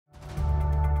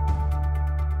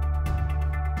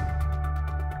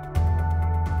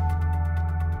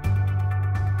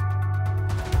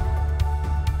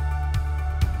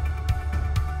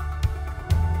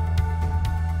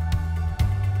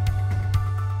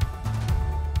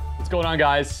going on,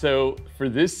 guys? So for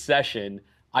this session,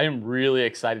 I am really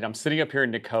excited. I'm sitting up here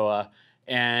in NWCOA,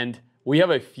 and we have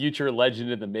a future legend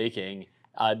in the making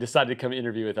decided to come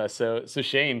interview with us. So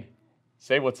Shane,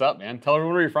 say what's up, man. Tell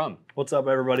everyone where you're from. What's up,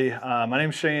 everybody? My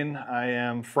name's Shane. I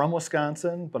am from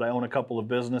Wisconsin, but I own a couple of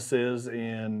businesses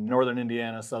in northern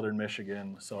Indiana, southern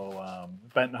Michigan. So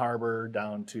Benton Harbor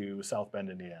down to South Bend,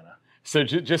 Indiana. So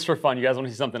just for fun, you guys want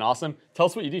to see something awesome? Tell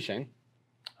us what you do, Shane.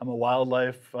 I'm a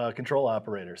wildlife control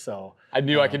operator. So I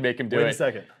knew I could make him do it. Wait a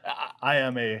second. I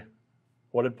am a,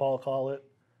 what did Paul call it?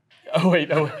 Oh,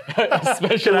 wait. Oh, a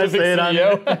Special Olympic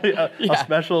CEO? A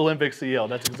Special Olympic CEO.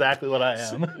 That's exactly what I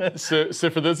am. So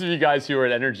for those of you guys who are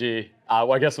at Energy,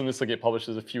 well, I guess when this will get published,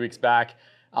 it was a few weeks back,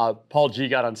 Paul G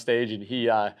got on stage and he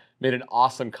made an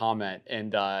awesome comment,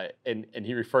 and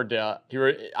he referred to,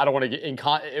 I don't want to get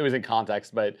it was in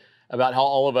context, but about how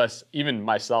all of us, even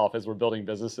myself, as we're building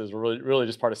businesses, we're really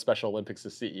just part of Special Olympics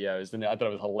as CEOs. And I thought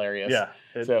it was hilarious. Yeah,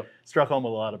 it struck home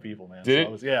with a lot of people, man. Did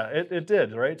it? Yeah, it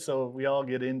did, right? So we all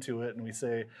get into it and we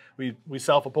say, we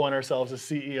self-appoint ourselves as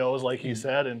CEOs, like he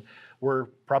said, and we're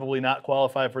probably not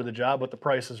qualified for the job, but the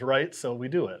price is right, so we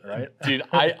do it, right? Dude,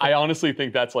 I honestly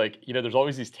think that's like, there's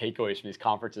always these takeaways from these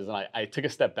conferences, and I took a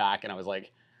step back and I was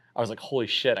like, holy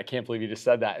shit, I can't believe you just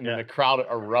said that. And then the crowd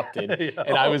erupted.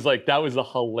 And I was like, that was the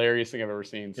hilarious thing I've ever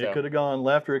seen. So. It could have gone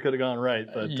left or it could have gone right,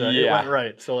 but it went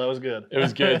right, so that was good. It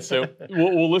was good. So,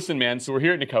 well, listen, man. So we're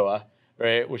here at NWCOA,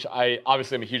 right? Which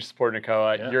obviously I'm a huge supporter of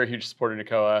NWCOA. Yeah. You're a huge supporter of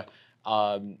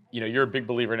NWCOA. You're a big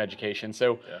believer in education.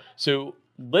 So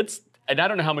let's, and I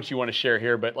don't know how much you want to share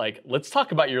here, but let's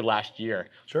talk about your last year.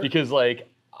 Sure. Because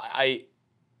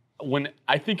when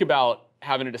I think about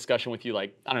having a discussion with you,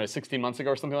 I don't know, 16 months ago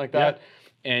or something like that.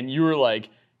 Yeah. And you were like,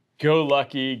 go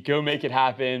lucky, go make it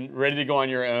happen, ready to go on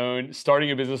your own, starting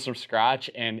a business from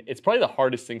scratch. And it's probably the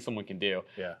hardest thing someone can do.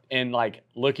 Yeah. And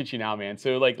look at you now, man.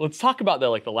 So let's talk about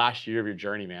the last year of your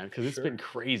journey, man, because it's been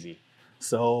crazy.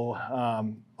 So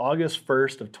August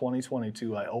 1st of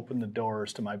 2022, I opened the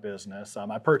doors to my business.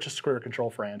 I purchased Critter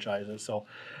Control franchises. So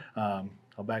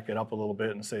I'll back it up a little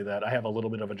bit and say that I have a little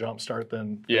bit of a jump start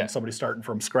than somebody starting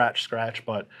from scratch,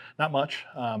 but not much.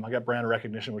 I got brand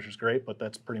recognition, which is great, but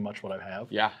that's pretty much what I have.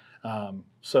 Yeah.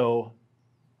 So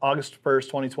August 1st,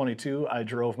 2022, I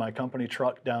drove my company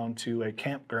truck down to a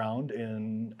campground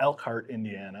in Elkhart,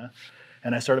 Indiana,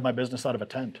 and I started my business out of a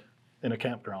tent in a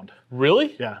campground.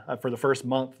 Really? Yeah. For the first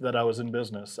month that I was in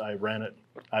business, I ran it.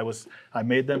 I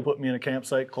made them put me in a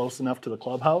campsite close enough to the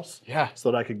clubhouse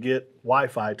so that I could get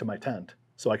Wi-Fi to my tent,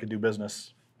 so I could do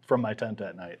business from my tent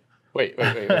at night. Wait.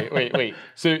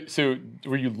 So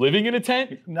were you living in a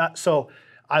tent? Not so.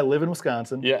 I live in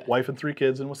Wisconsin. Yeah. Wife and 3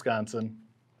 kids in Wisconsin,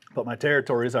 but my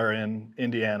territories are in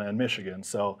Indiana and Michigan.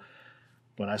 So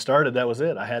when I started, that was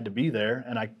it. I had to be there,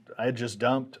 and I had just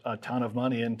dumped a ton of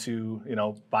money into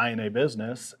buying a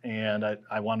business, and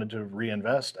I wanted to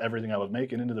reinvest everything I was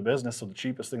making into the business. So the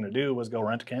cheapest thing to do was go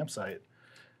rent a campsite.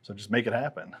 So just make it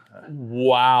happen.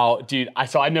 Wow, dude.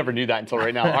 I never knew that until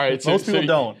right now. All right, Most people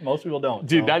don't. Most people don't.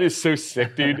 Dude, that is so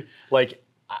sick, dude.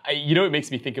 It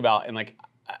makes me think about, and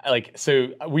so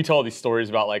we tell all these stories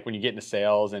about when you get into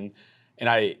sales and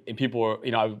people were,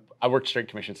 I worked straight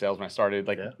commission sales when I started,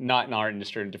 not in our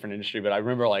industry, in a different industry, but I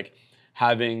remember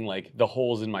having the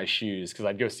holes in my shoes, because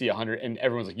I'd go see 100 and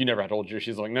everyone's like, you never had holes in your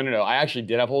shoes. I'm like, no, I actually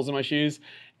did have holes in my shoes,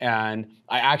 and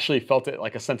I actually felt it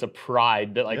a sense of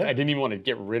pride that I didn't even want to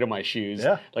get rid of my shoes.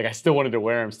 Yeah. I still wanted to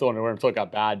wear them until it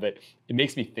got bad, but it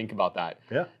makes me think about that.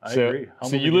 Yeah, I agree.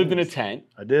 So you lived in a tent.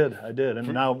 I did.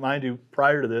 And now, mind you,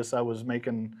 prior to this, I was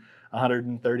making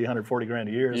 130, 140 grand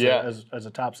a year as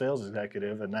a top sales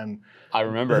executive, and then I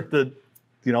remember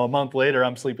a month later,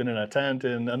 I'm sleeping in a tent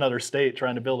in another state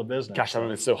trying to build a business. Gosh, that would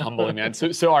have been so humbling, man.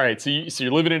 So all right, so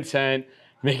you're living in a tent,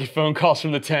 making phone calls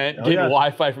from the tent, getting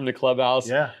Wi-Fi from the clubhouse.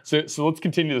 Yeah. So let's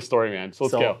continue the story, man. So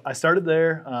let's go. I started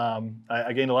there.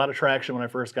 I gained a lot of traction when I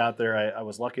first got there. I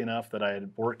was lucky enough that I had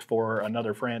worked for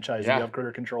another franchisee of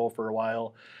Critter Control for a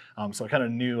while, so I kind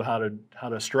of knew how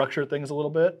to structure things a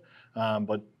little bit.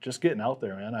 But just getting out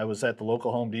there, man. I was at the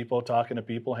local Home Depot talking to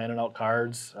people, handing out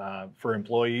cards for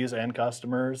employees and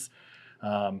customers.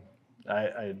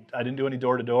 I didn't do any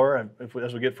door-to-door.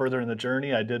 As we get further in the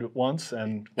journey, I did it once,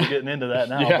 and we're getting into that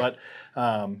now.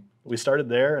 But we started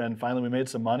there, and finally we made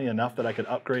some money, enough that I could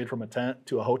upgrade from a tent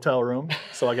to a hotel room.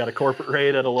 So I got a corporate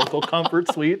rate at a local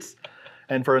Comfort Suites.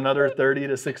 And for another 30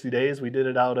 to 60 days, we did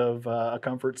it out of a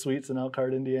Comfort Suites in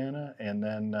Elkhart, Indiana. And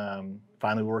then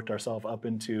finally worked ourselves up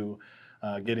into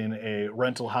getting a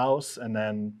rental house. And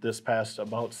then this past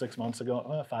about 5 months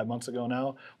ago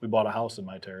now, we bought a house in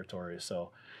my territory.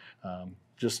 So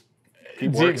just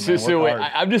keep working, Dude, man. Work wait,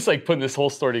 hard. I'm just like putting this whole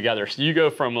story together. So you go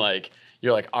from like,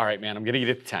 you're like, all right, man, I'm going to get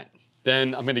a tent.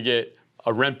 Then I'm going to get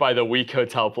a rent by the week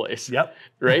hotel place. Yep.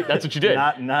 Right? That's what you did.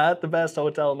 Not the best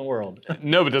hotel in the world.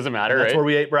 No, but it doesn't matter, That's right? where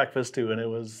we ate breakfast too, and it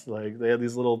was like they had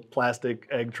these little plastic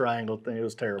egg triangle thing. It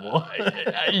was terrible.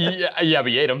 Yeah,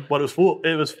 but you ate them. But it was full.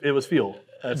 It was fuel.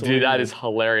 That's what we Dude, that needed. is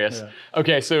hilarious. Yeah.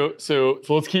 Okay, so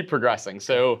let's keep progressing.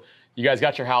 So you guys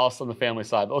got your house on the family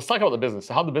side. But let's talk about the business.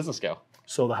 So how'd the business go?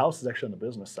 So the house is actually on the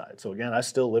business side. So again, I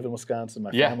still live in Wisconsin.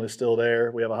 My Yeah. family's still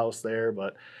there. We have a house there.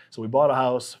 But so we bought a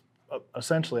house.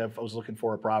 Essentially, I was looking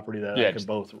for a property that I could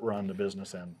both run the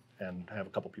business and have a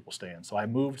couple people stay in. So I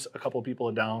moved a couple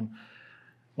people down.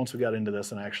 Once we got into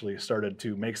this and actually started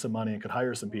to make some money and could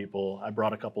hire some people, I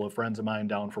brought a couple of friends of mine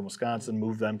down from Wisconsin,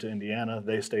 moved them to Indiana.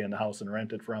 They stay in the house and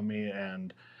rent it from me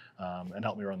and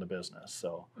help me run the business.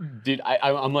 So, Dude,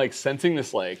 I'm like sensing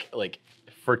this like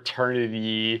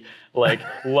fraternity, like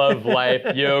love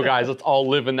life. Yo, guys, let's all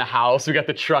live in the house. We got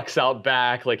the trucks out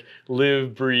back, like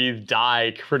live, breathe,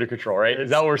 die, critter control, right? Is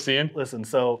that what we're seeing? Listen,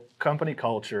 so company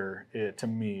culture to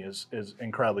me is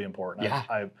incredibly important.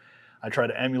 Yeah. I try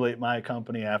to emulate my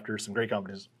company after some great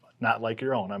companies, not like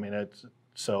your own. I mean,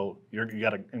 so you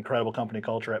got an incredible company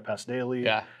culture at Pest Daily,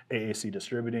 Yeah. AAC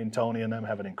Distributing. Tony and them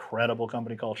have an incredible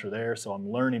company culture there. So I'm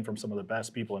learning from some of the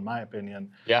best people, in my opinion,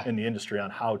 in the industry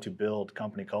on how to build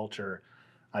company culture.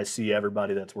 I see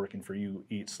everybody that's working for you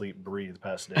eat, sleep, breathe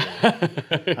Pest Daily.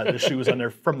 The shoes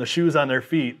from the shoes on their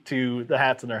feet to the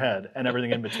hats on their head and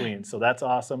everything in between. So that's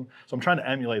awesome. So I'm trying to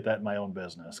emulate that in my own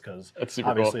business because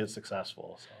obviously it's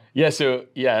successful. So.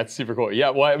 Yeah, that's super cool. Yeah,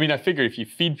 well, I mean, I figure if you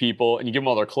feed people and you give them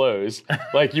all their clothes,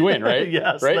 like you win, right?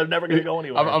 Yes, right? they're never going to go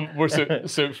anywhere.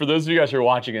 So for those of you guys who are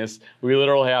watching this, we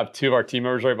literally have two of our team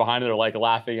members right behind it. They're like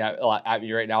laughing at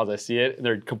me right now as I see it.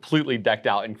 They're completely decked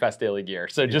out in Pest Daily gear.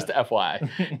 So just FYI.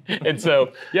 And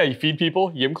so, yeah, you feed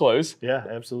people, you give them clothes. Yeah,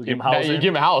 absolutely. Give them housing. You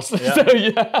give them a house. Yeah. So,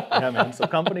 yeah. Yeah, man. So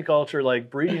company culture, like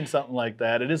breeding something like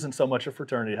that, it isn't so much a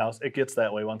fraternity house. It gets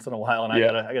that way once in a while, and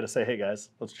I gotta say, hey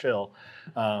guys, let's chill.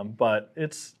 But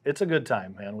it's a good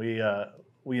time, man.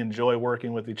 We enjoy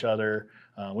working with each other.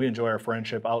 We enjoy our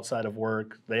friendship outside of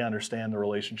work. They understand the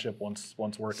relationship once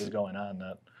work is going on.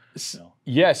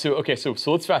 Yeah. So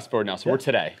let's fast forward now. So we're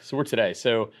today.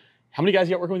 So how many guys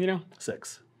you got working with you now?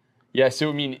 6. Yeah. So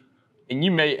I mean, and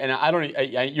you may,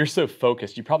 and you're so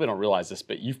focused, you probably don't realize this,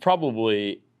 but you've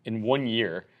probably in 1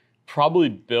 year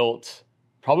built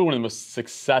one of the most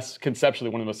conceptually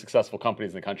one of the most successful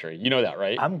companies in the country. You know that,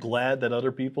 right? I'm glad that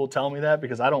other people tell me that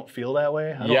because I don't feel that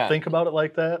way. I don't think about it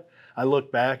like that. I look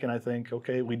back and I think,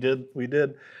 okay, we did,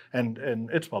 and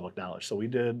it's public knowledge. So we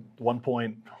did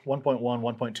 $1.1,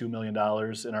 $1.2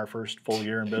 million in our first full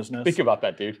year in business. Think about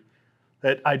that, dude.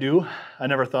 I do. I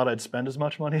never thought I'd spend as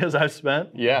much money as I've spent.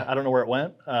 Yeah. I don't know where it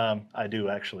went. I do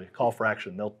actually. Call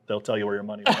Fraction. They'll tell you where your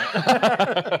money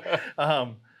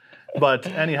went. But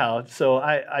anyhow, so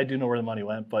I do know where the money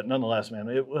went. But nonetheless, man,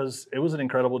 it was an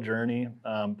incredible journey.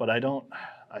 But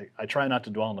I try not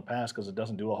to dwell on the past because it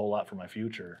doesn't do a whole lot for my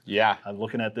future. Yeah. I'm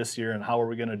looking at this year and how are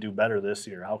we going to do better this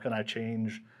year? How can I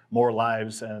change more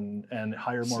lives and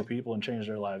hire more people and change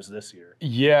their lives this year?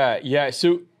 Yeah.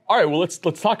 So all right, well let's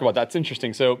talk about that. It's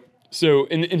interesting. So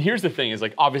and here's the thing is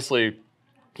like obviously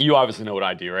you obviously know what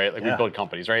I do, right? Like we build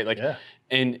companies, right? Like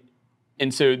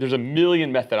and so there's a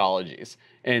million methodologies.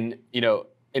 And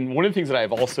and one of the things that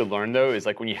I've also learned though is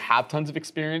like when you have tons of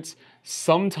experience,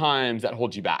 sometimes that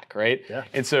holds you back, right? Yeah.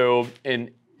 And so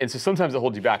sometimes it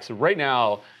holds you back. So right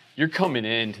now you're coming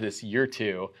into this year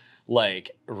 2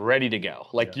 like ready to go.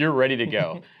 Like you're ready to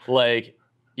go. Like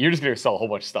you're just gonna sell a whole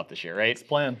bunch of stuff this year, right? It's the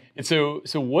plan. And so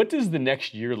what does the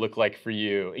next year look like for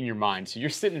you in your mind? So you're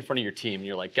sitting in front of your team and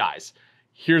you're like, guys,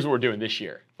 here's what we're doing this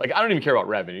year. Like, I don't even care about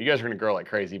revenue. You guys are gonna grow like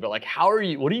crazy, but like,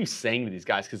 what are you saying to these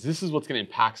guys? Because this is what's gonna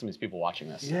impact some of these people watching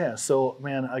this. Yeah, so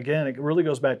man, again, it really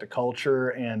goes back to culture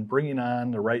and bringing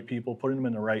on the right people, putting them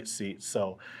in the right seats.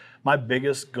 So my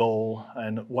biggest goal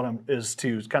is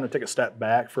to kind of take a step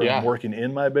back from working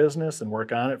in my business and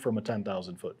work on it from a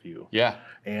 10,000 foot view. Yeah.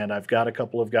 And I've got a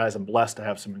couple of guys, I'm blessed to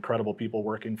have some incredible people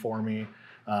working for me.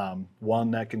 One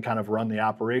that can kind of run the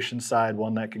operations side,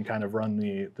 one that can kind of run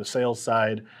the sales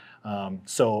side.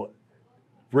 So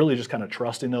really just kind of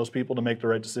trusting those people to make the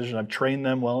right decision. I've trained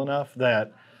them well enough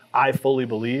that I fully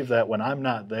believe that when I'm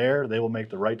not there, they will make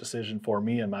the right decision for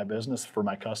me and my business, for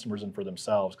my customers and for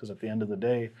themselves. Because at the end of the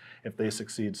day, if they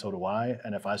succeed, so do I.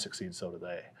 And if I succeed, so do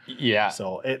they. Yeah.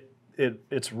 So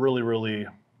it's really, really,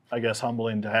 I guess,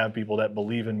 humbling to have people that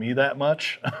believe in me that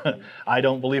much. I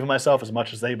don't believe in myself as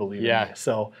much as they believe in me.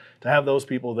 So to have those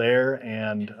people there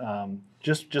and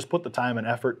just put the time and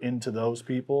effort into those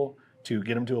people to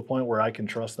get them to a point where I can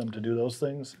trust them to do those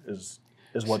things is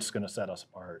what's going to set us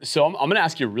apart. So I'm going to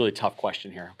ask you a really tough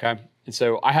question here, okay? And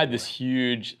so I had this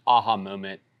huge aha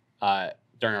moment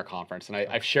during our conference, and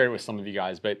I've shared it with some of you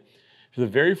guys, but for the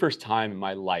very first time in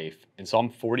my life, and so I'm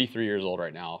 43 years old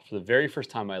right now, for the very first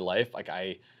time in my life, like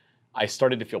I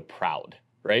started to feel proud,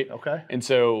 right? Okay. And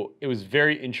so it was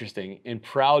very interesting and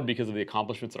proud because of the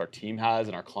accomplishments that our team has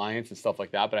and our clients and stuff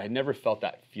like that, but I had never felt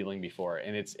that feeling before,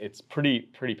 and it's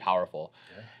pretty powerful.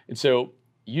 Yeah. And so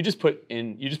you just put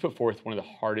forth one of the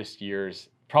hardest years,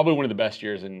 probably one of the best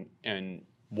years in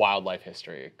wildlife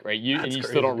history, right? And you crazy.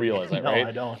 Still don't realize that, right? No,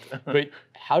 I don't. But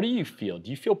how do you feel? Do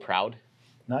you feel proud?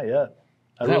 Not yet.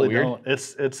 I really don't.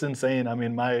 It's insane. I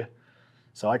mean,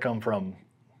 so I come from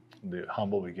the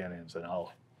humble beginnings, and I'm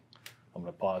going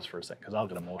to pause for a second because I'll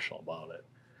get emotional about it.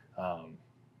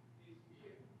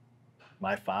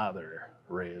 My father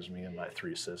raised me and my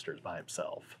 3 sisters by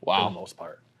himself, for the most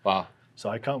part. Wow. So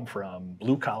I come from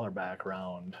blue-collar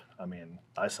background. I mean,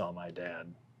 I saw my dad,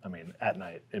 at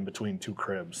night in between 2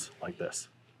 cribs like this.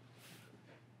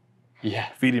 Yeah.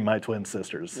 Feeding my twin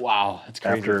sisters. Wow, that's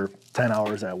crazy. After 10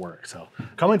 hours at work. So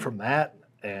coming from that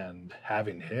and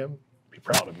having him be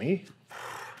proud of me,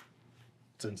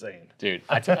 it's insane. Dude,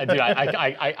 I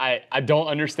don't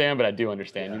understand, but I do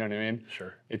understand. Yeah. You know what I mean?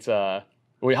 Sure. It's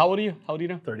wait, how old are you? How old are you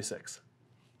now? 36.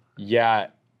 Yeah,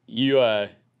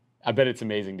 I bet it's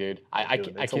amazing, dude.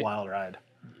 It's a wild ride.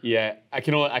 Yeah, I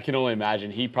can only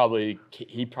imagine. He probably,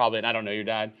 and I don't know your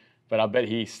dad, but I bet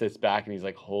he sits back and he's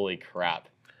like, holy crap.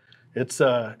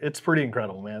 It's pretty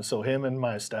incredible, man. So him and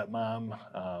my stepmom,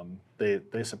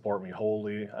 they support me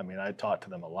wholly. I mean, I talked to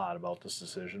them a lot about this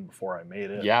decision before I made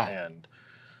it. Yeah. And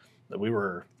we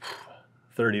were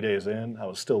 30 days in. I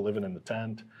was still living in the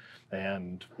tent.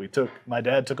 And my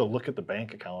dad took a look at the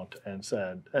bank account and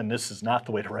said, and this is not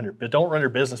the way to run don't run your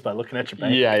business by looking at your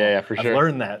bank account. Yeah, for sure. I've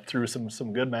learned that through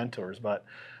some good mentors. But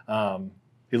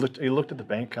he looked at the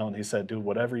bank account and he said, dude,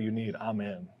 whatever you need, I'm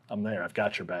in. I'm there. I've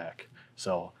got your back.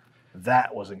 So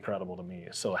that was incredible to me.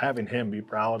 So having him be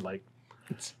proud, like,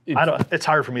 it's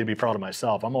hard for me to be proud of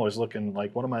myself. I'm always looking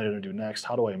like, what am I going to do next?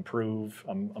 How do I improve?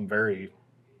 I'm very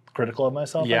critical of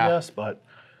myself, I guess, but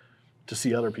to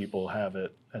see other people have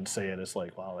it and say it, it's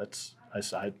like, wow,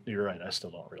 you're right. I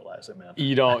still don't realize it, man.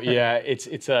 You don't, yeah.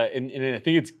 And I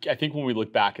think when we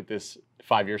look back at this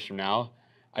 5 years from now,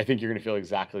 I think you're going to feel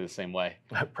exactly the same way.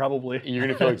 Probably. You're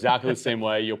going to feel exactly the same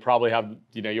way. You'll probably have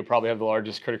the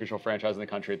largest critter control franchise in the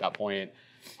country at that point.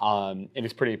 And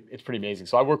it's pretty amazing.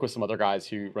 So I work with some other guys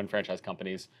who run franchise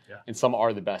companies, and some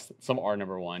are the best, some are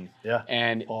number one. Yeah.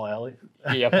 And Paul Alley.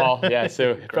 Yeah, Paul. Yeah.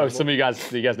 So some of you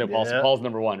guys know Paul. So Paul's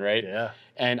number one, right? Yeah.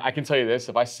 And I can tell you this: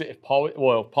 if Paul,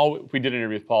 we did an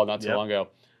interview with Paul not too long ago.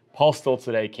 Paul still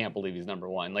today can't believe he's number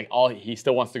one. Like he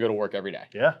still wants to go to work every day.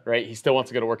 Yeah. Right. He still wants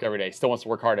to go to work every day. He still wants to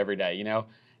work hard every day. You know,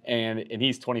 and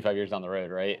he's 25 years down the road,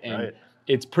 right? And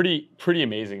it's pretty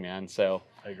amazing, man. So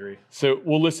I agree. So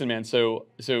listen, man. So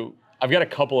I've got a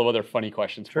couple of other funny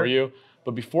questions for you.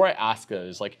 But before I ask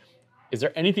those, like, is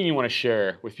there anything you want to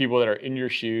share with people that are in your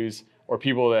shoes, or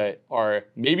people that are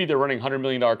maybe they're running $100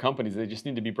 million companies, they just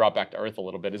need to be brought back to earth a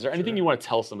little bit? Is there anything you want to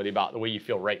tell somebody about the way you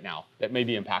feel right now that may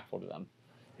be impactful to them?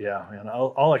 Yeah, man.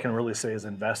 All I can really say is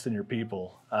invest in your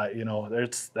people.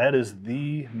 That is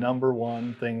the number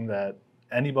one thing that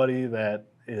anybody that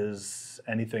is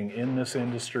anything in this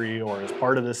industry or is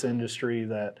part of this industry,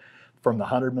 that from the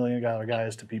 $100 million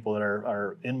guys to people that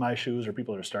are in my shoes or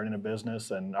people that are starting a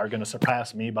business and are going to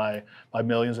surpass me by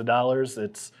millions of dollars,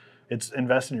 it's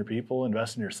invest in your people,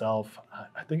 invest in yourself.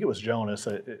 I think it was Jonas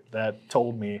that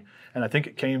told me, and I think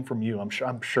it came from you.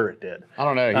 I'm sure it did. I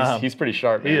don't know. He's pretty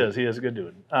sharp, man. He is a good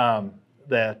dude.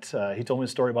 That he told me a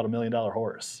story about $1 million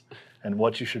horse and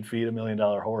what you should feed $1 million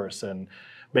horse. And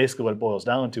basically what it boils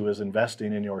down to is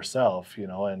investing in yourself,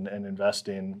 and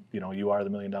investing, you are the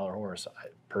 $1 million horse.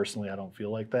 Personally, I don't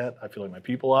feel like that. I feel like my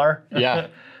people are. Yeah.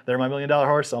 They're my $1 million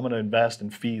horse, so I'm going to invest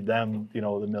and feed them, the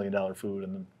 $1 million food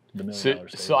and the $1 million.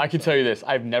 So I can tell you this: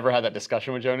 I've never had that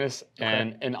discussion with Jonas,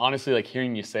 and honestly, like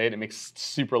hearing you say it, it makes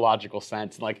super logical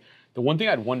sense. And like the one thing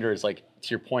I'd wonder is, like, to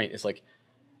your point, is like,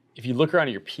 if you look around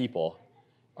at your people,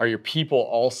 are your people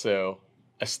also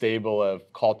a stable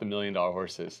of, call it, the $1 million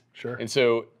horses? Sure. And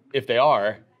so if they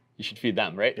are, you should feed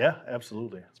them, right? Yeah,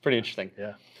 absolutely. It's pretty interesting.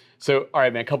 Yeah. So, all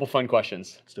right, man, a couple fun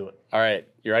questions. Let's do it. All right,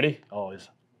 you ready? Always.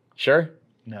 Sure?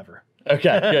 Never.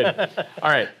 Okay, good. All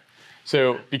right.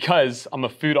 So, because I'm a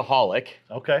foodaholic,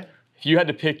 okay, if you had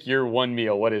to pick your one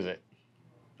meal, what is it?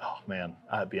 Oh, man,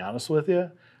 I'd be honest with you.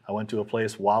 I went to a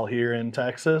place while here in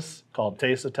Texas called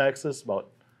Taste of Texas, about,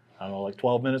 like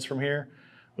 12 minutes from here.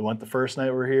 We went the first night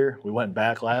we were here. We went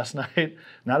back last night.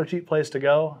 Not a cheap place to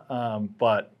go,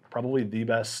 but probably the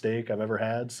best steak I've ever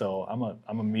had. So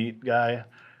I'm a meat guy.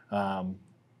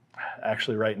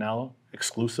 Actually, right now,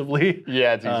 exclusively.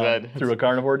 Yeah, as you said. Through a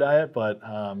carnivore diet, but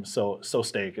so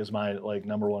steak is my like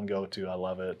 #1 go-to. I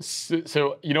love it.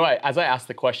 So you know, as I asked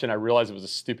the question, I realized it was a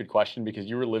stupid question because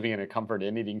you were living in a comfort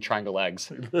inn eating triangle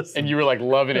eggs, and you were like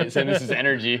loving it, saying this is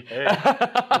energy. Hey,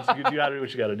 you gotta do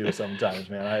what you gotta do sometimes,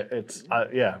 man.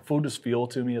 Yeah, food is fuel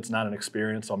to me. It's not an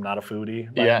experience, so I'm not a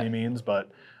foodie by any means,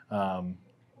 but.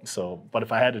 But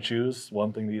if I had to choose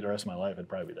one thing to eat the rest of my life, it'd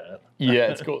probably be that. Yeah,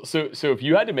 it's cool. So if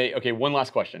you had to make, okay, one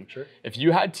last question. Sure. If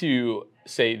you had to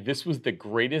say this was the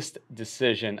greatest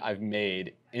decision I've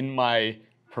made in my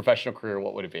professional career,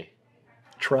 what would it be?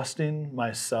 Trusting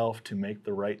myself to make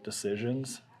the right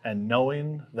decisions and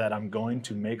knowing that I'm going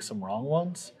to make some wrong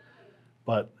ones,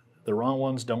 but the wrong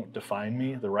ones don't define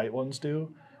me, the right ones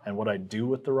do. And what I do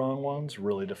with the wrong ones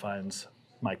really defines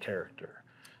my character.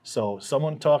 So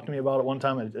someone talked to me about it one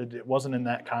time. It wasn't in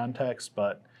that context,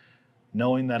 but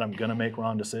knowing that I'm going to make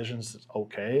wrong decisions is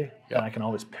okay, and I can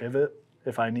always pivot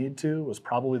if I need to, was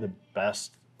probably the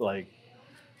best, like,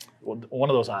 one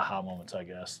of those aha moments, I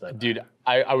guess. Dude,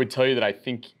 I would tell you that I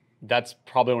think that's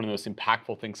probably one of the most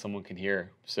impactful things someone can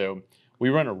hear. So we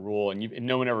run a rule, and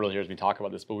no one ever really hears me talk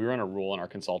about this, but we run a rule in our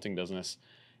consulting business.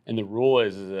 And the rule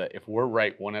is that if we're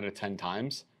right 1 out of 10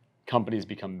 times, companies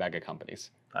become mega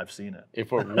companies. I've seen it.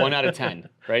 If we're 1 out of 10,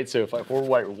 right? So if we're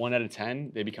right 1 out of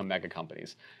 10, they become mega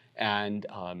companies. And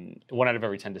 1 out of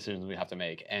every 10 decisions we have to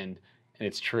make. And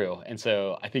it's true. And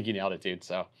so I think you nailed it, dude.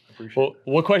 So, appreciate it.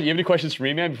 What question? You have any questions for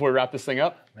me, man, before we wrap this thing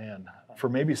up? Man, for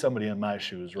maybe somebody in my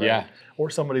shoes, right? Yeah. Or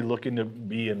somebody looking to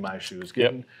be in my shoes.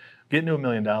 Getting to $1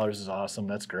 million is awesome.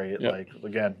 That's great. Yep. Like,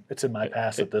 again, it's in my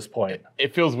past at this point.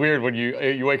 It feels weird when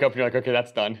you wake up and you're like, okay,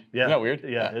 that's done. Yeah. Isn't that weird?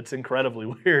 Yeah, it's incredibly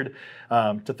weird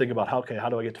to think about, how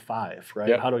do I get to 5, right?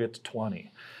 Yep. How do I get to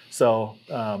 20? So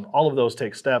all of those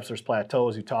take steps. There's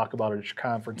plateaus. You talk about it at your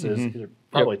conferences. You're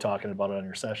probably talking about it on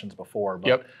your sessions before.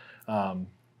 But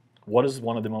what is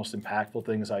one of the most impactful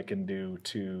things I can do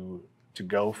to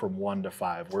go from 1 to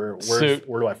 5? Where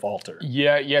do I falter?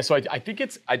 Yeah. So I think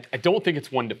I don't think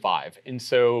it's 1 to 5. And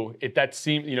so that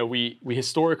seems, we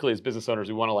historically as business owners,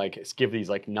 we want to like give these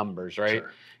like numbers, right?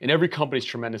 Sure. And every company is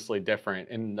tremendously different.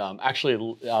 And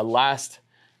actually last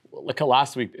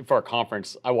week for our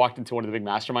conference, I walked into one of the big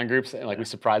mastermind groups and like we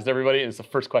surprised everybody. And it's the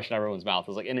first question out of everyone's mouth. It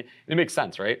was like, and it makes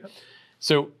sense, right? Yep.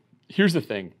 So here's the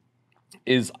thing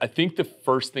is I think the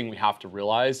first thing we have to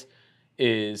realize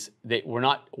is that we're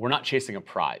not chasing a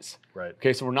prize. Right.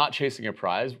 Okay, so we're not chasing a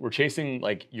prize. We're chasing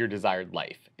like your desired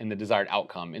life and the desired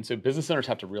outcome. And so business owners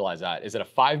have to realize that is that a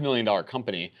 $5 million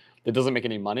company that doesn't make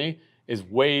any money is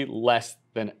way less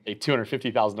than a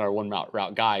 $250,000 one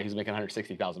route guy who's making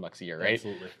 $160,000 a year, right?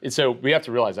 Absolutely. And so we have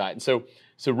to realize that. And so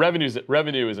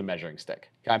revenue is a measuring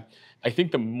stick. Okay. I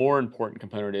think the more important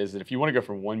component is that if you want to go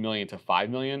from 1 million to 5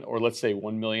 million, or let's say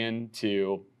 1 million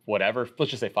to whatever,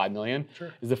 let's just say 5 million,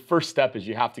 sure. is the first step is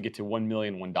you have to get to $1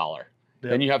 million $1.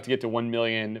 Yep. Then you have to get to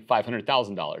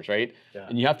 $1,500,000, right? Yeah.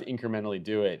 And you have to incrementally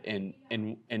do it, and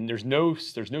there's no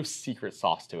secret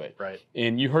sauce to it. Right.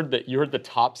 And you heard the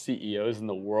top CEOs in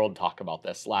the world talk about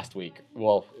this last week.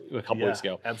 Well, a couple weeks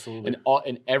ago. Absolutely.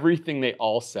 And everything they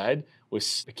all said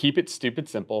was keep it stupid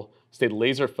simple, stay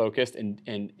laser focused,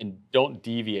 and don't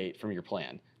deviate from your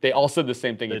plan. They all said the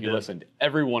same thing if you listened.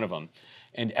 Every one of them.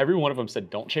 And every one of them said,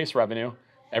 don't chase revenue.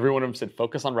 Every one of them said,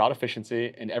 focus on route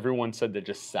efficiency. And everyone said to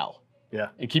just sell. Yeah.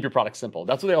 And keep your product simple.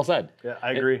 That's what they all said. Yeah,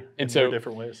 I agree. And so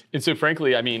different ways. And so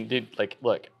frankly, I mean, dude,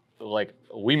 look,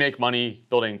 we make money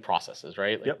building processes,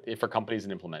 right? For companies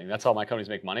and implementing. That's how my companies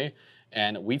make money.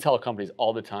 And we tell companies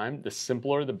all the time, the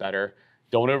simpler, the better.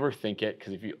 Don't overthink it,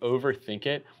 because if you overthink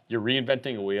it, you're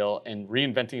reinventing a wheel, and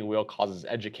reinventing a wheel causes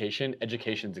education.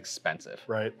 Education's expensive.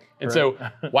 Right. And so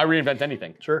why reinvent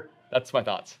anything? Sure. That's my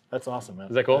thoughts. That's awesome, man.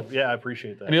 Is that cool? Yeah, I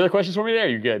appreciate that. Any other questions for me there?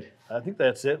 You're good. I think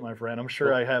that's it, my friend. I'm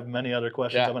sure I have many other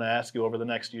questions I'm going to ask you over the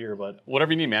next year, but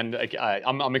whatever you need, man.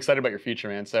 I'm excited about your future,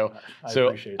 man. So I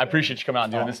appreciate you coming out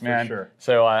and doing this, man. For sure.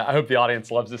 So I hope the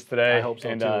audience loves this today. I hope so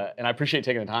and, too. And I appreciate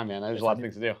taking the time, man. There's a lot of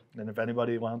things to do. And if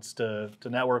anybody wants to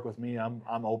network with me,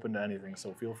 I'm open to anything.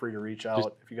 So feel free to reach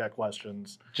out if you got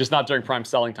questions. Just not during prime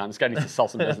selling time. This guy needs to sell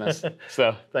some business.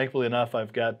 So thankfully enough,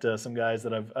 I've got some guys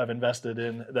that I've invested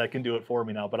in that can do it for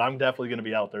me now. But I'm definitely going to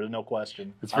be out there. There's no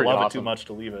question. I love it too much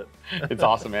to leave it. It's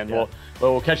awesome, man. Yeah.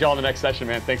 Well, we'll catch you all in the next session,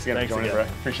 man. Thanks again for joining, bro.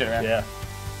 Appreciate it, man. Yeah.